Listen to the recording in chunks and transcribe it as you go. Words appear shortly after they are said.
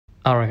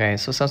Alright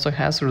guys, so Samsung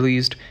has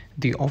released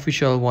the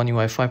official One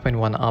UI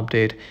 5.1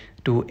 update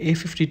to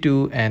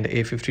A52 and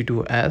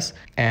A52s,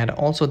 and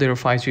also their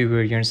 5G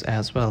variants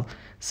as well.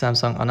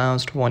 Samsung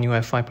announced One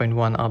UI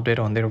 5.1 update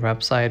on their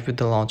website with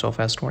the launch of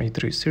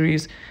S23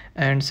 series,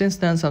 and since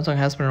then Samsung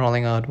has been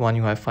rolling out One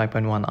UI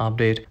 5.1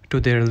 update to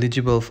their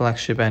eligible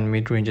flagship and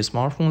mid-range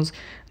smartphones.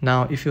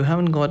 Now if you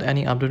haven't got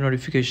any update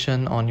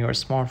notification on your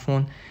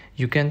smartphone,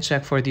 you can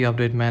check for the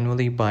update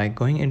manually by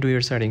going into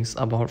your settings,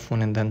 about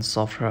phone, and then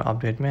software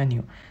update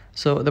menu.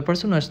 So the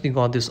person who actually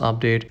got this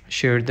update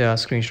shared the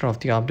screenshot of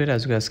the update.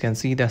 As you guys can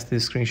see, that's the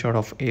screenshot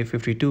of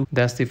A52.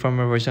 That's the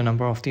firmware version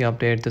number of the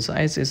update. The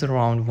size is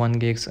around 1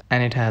 gigs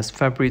and it has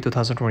February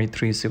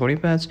 2023 security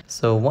patch.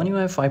 So One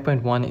UI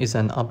 5.1 is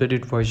an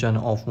updated version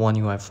of One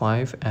UI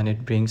 5, and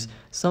it brings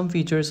some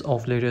features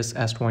of latest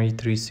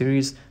S23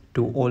 series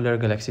to older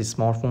Galaxy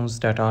smartphones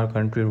that are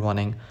currently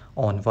running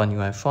on One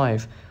UI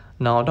 5.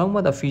 Now talking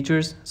about the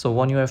features, so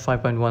One UI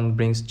 5.1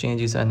 brings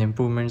changes and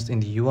improvements in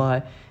the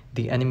UI.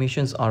 The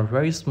animations are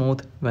very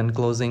smooth when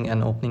closing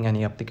and opening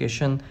any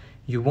application.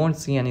 You won't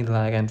see any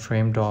lag and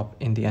frame drop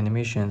in the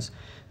animations.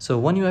 So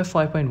One UI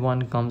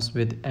 5.1 comes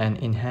with an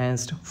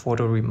enhanced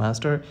photo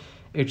remaster.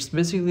 It's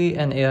basically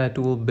an AI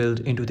tool built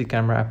into the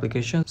camera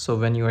application. So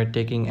when you are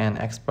taking an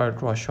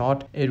expert raw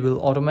shot, it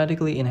will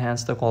automatically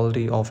enhance the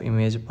quality of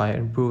image by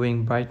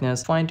improving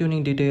brightness,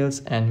 fine-tuning details,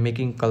 and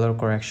making color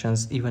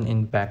corrections even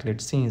in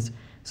backlit scenes.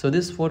 So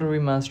this photo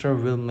remaster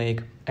will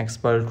make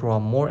expert raw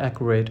more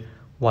accurate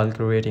while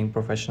creating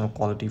professional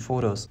quality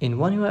photos. In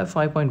One UI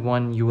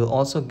 5.1, you will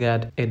also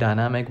get a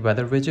dynamic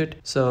weather widget.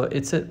 So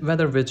it's a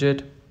weather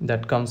widget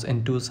that comes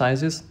in two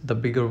sizes. The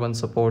bigger one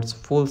supports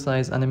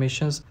full-size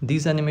animations.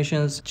 These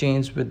animations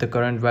change with the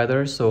current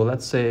weather. So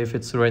let's say if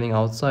it's raining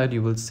outside,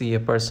 you will see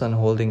a person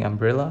holding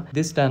umbrella.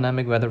 This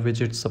dynamic weather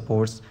widget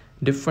supports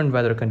different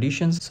weather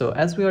conditions. So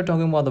as we are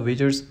talking about the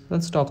widgets,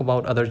 let's talk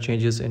about other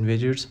changes in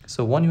widgets.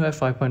 So One UI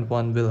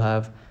 5.1 will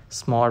have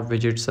smart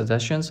widget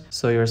suggestions.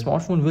 So your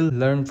smartphone will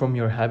learn from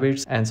your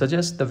habits and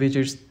suggest the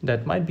widgets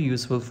that might be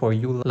useful for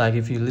you. Like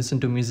if you listen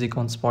to music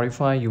on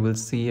Spotify, you will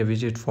see a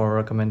widget for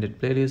recommended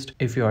playlist.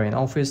 If you are in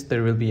office,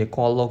 there will be a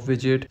call log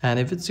widget.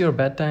 And if it's your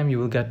bedtime, you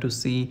will get to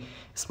see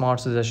smart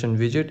suggestion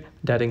widget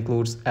that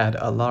includes add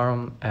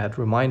alarm, add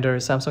reminder,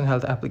 Samsung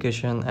Health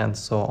application, and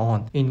so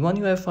on. In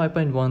One UI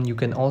 5.1, you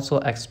can also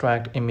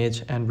extract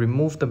image and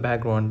remove the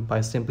background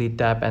by simply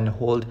tap and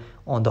hold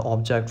on the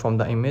object from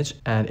the image,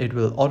 and it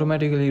will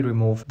automatically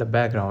remove the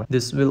background.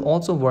 This will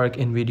also work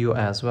in video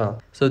as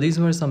well. So these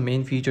were some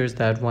main features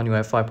that One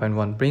UI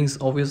 5.1 brings.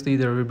 Obviously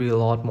there will be a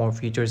lot more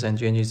features and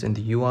changes in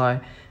the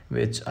UI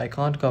which I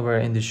can't cover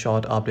in this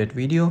short update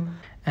video.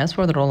 As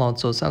for the rollout,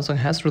 so Samsung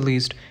has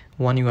released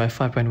One UI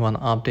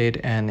 5.1 update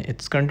and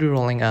it's currently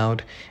rolling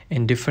out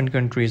in different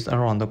countries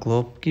around the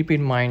globe. Keep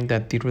in mind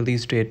that the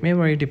release date may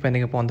vary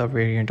depending upon the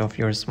variant of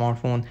your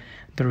smartphone,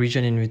 the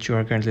region in which you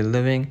are currently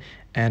living,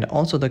 and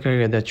also the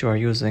carrier that you are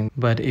using.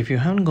 But if you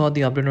haven't got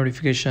the update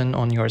notification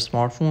on your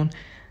smartphone,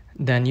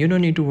 then you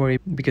don't need to worry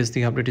because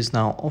the update is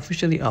now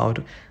officially out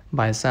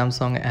by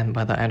Samsung, and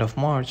by the end of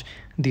March,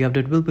 the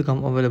update will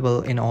become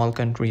available in all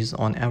countries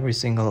on every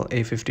single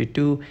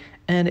A52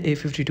 and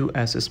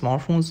A52s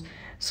smartphones.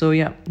 So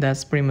yeah,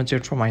 that's pretty much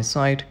it from my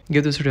side.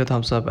 Give this video a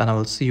thumbs up and I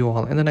will see you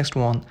all in the next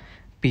one.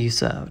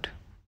 Peace out.